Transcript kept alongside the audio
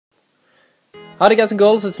Howdy guys and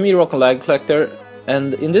girls, it's me Rock and Lag Collector,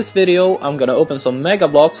 and in this video I'm gonna open some Mega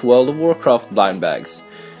Bloks World of Warcraft blind bags.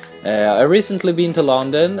 I recently been to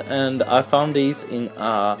London and I found these in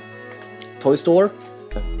a toy store.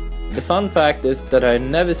 The fun fact is that I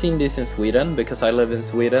never seen this in Sweden because I live in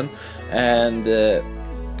Sweden, and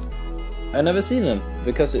I never seen them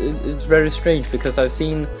because it's very strange, because I've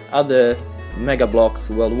seen other Mega Bloks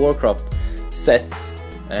World of Warcraft sets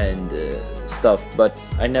and stuff, but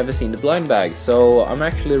I never seen the blind bag, so I'm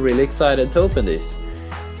actually really excited to open this.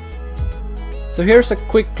 So here's a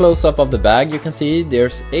quick close-up of the bag. You can see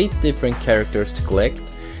there's 8 different characters to collect.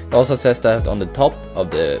 It also says that on the top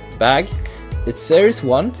of the bag. It's series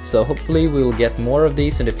 1, so hopefully we'll get more of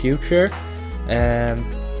these in the future.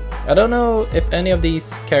 I don't know if any of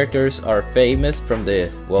these characters are famous from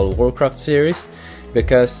the World of Warcraft series,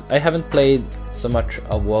 because I haven't played so much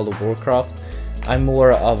of World of Warcraft. I'm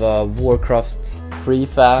more of a Warcraft 3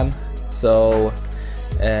 fan, so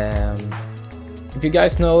if you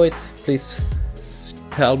guys know it, please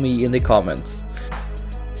tell me in the comments.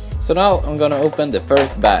 So now I'm gonna open the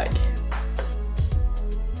first bag.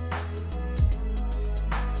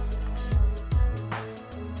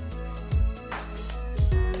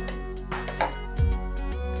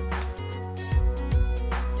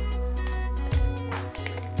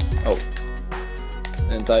 Oh,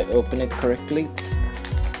 didn't I open it correctly?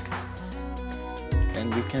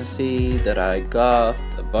 And you can see that I got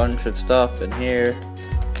a bunch of stuff in here.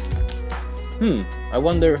 I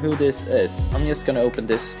wonder who this is. I'm just gonna open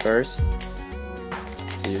this first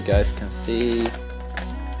so you guys can see.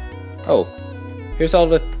 Oh, here's all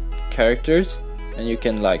the characters, and you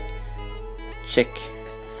can like check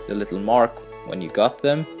the little mark when you got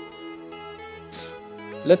them.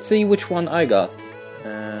 Let's see which one I got.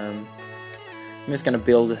 I'm just gonna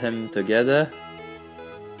build him together.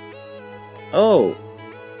 Oh,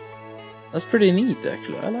 that's pretty neat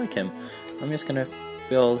actually, I like him. I'm just gonna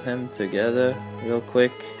build him together real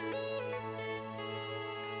quick.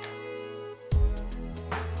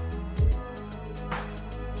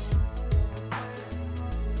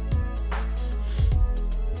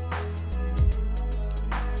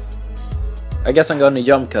 I guess I'm gonna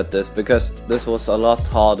jump cut this because this was a lot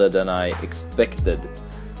harder than I expected.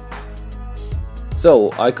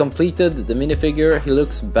 So I completed the minifigure. He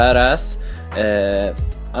looks badass.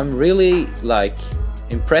 I'm really like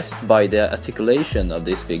impressed by the articulation of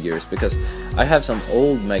these figures, because I have some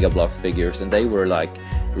old Mega Bloks figures and they were like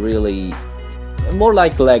really more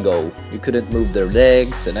like Lego. You couldn't move their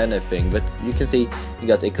legs and anything, but you can see he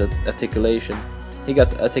got articulation. He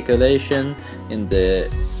got articulation in the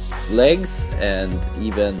legs and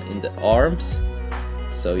even in the arms,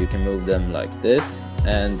 so you can move them like this,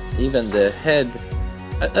 and even the head.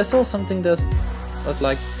 I saw something that was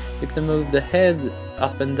like you can move the head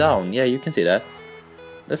up and down. Yeah, you can see that.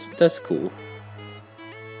 That's cool.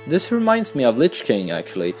 This reminds me of Lich King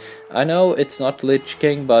actually. I know it's not Lich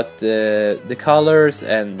King, but the colors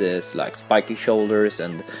and this like spiky shoulders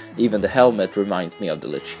and even the helmet reminds me of the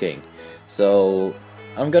Lich King. So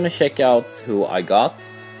I'm gonna check out who I got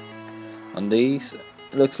on these.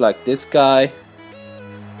 It looks like this guy.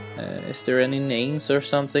 Is there any names or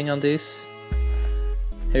something on this?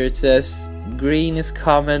 Here it says green is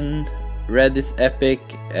common, red is epic,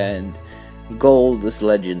 and gold is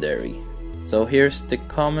legendary. So here's the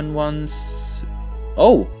common ones.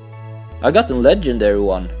 Oh, I got a legendary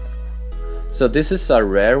one. So this is a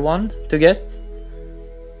rare one to get.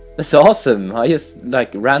 That's awesome. I just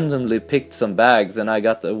like randomly picked some bags and I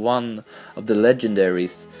got one of the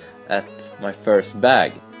legendaries at my first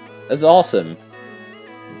bag. That's awesome.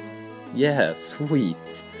 Yeah,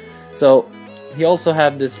 sweet. So he also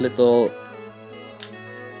have this little,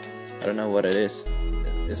 I don't know what it is.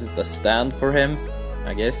 This is the stand for him,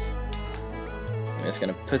 I guess. I'm just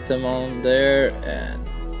gonna put them on there, and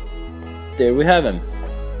there we have him.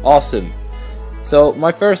 Awesome. So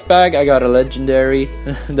my first bag, I got a legendary.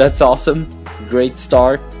 That's awesome. Great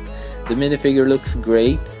start. The minifigure looks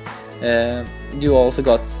great. You also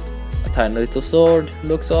got a tiny little sword.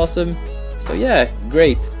 Looks awesome. So yeah,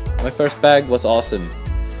 great. My first bag was awesome.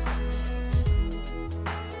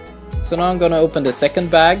 So now I'm gonna open the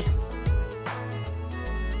second bag.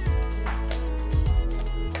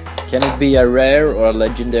 Can it be a rare or a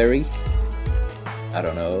legendary? I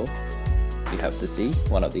don't know. We have to see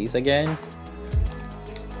one of these again.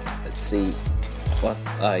 Let's see what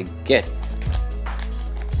I get.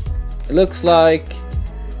 It looks like...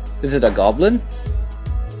 Is it a goblin?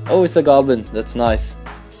 Oh, it's a goblin. That's nice.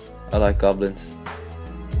 I like goblins.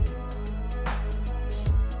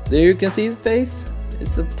 There you can see his face.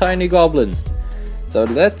 It's a tiny goblin. So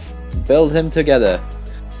let's build him together.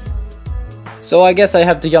 So I guess I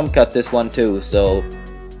have to jump cut this one too, so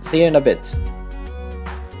see you in a bit.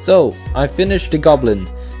 So I finished the goblin.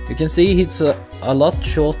 You can see he's a lot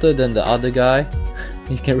shorter than the other guy.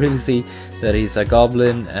 You can really see that he's a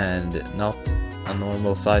goblin and not a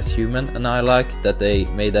normal sized human, and I like that they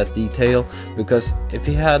made that detail, because if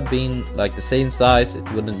he had been like the same size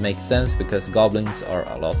it wouldn't make sense, because goblins are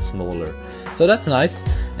a lot smaller. So that's nice.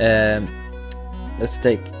 Let's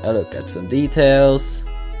take a look at some details.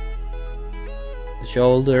 The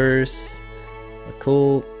shoulders are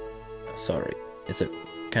cool. Sorry, it's a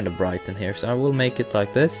kind of bright in here, so I will make it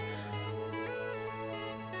like this.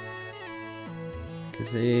 You can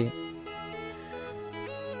see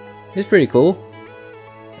he's pretty cool.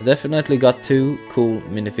 I definitely got two cool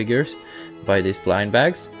minifigures by these blind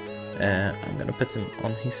bags. I'm gonna put him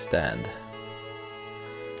on his stand.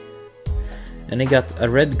 And he got a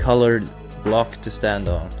red colored block to stand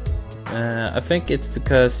on. I think it's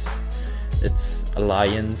because it's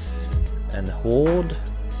Alliance and Horde.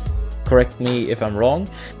 Correct me if I'm wrong.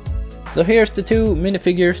 So here's the two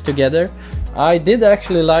minifigures together. I did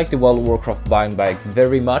actually like the World of Warcraft blind bags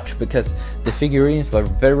very much, because the figurines were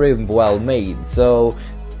very well made. So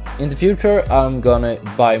in the future I'm gonna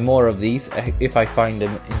buy more of these if I find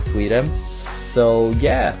them in Sweden. So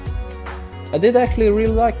yeah, I did actually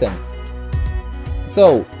really like them.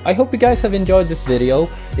 So I hope you guys have enjoyed this video.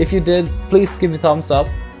 If you did, please give it a thumbs up.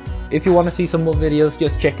 If you want to see some more videos,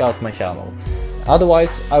 just check out my channel.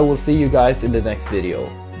 Otherwise, I will see you guys in the next video.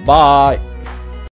 Bye!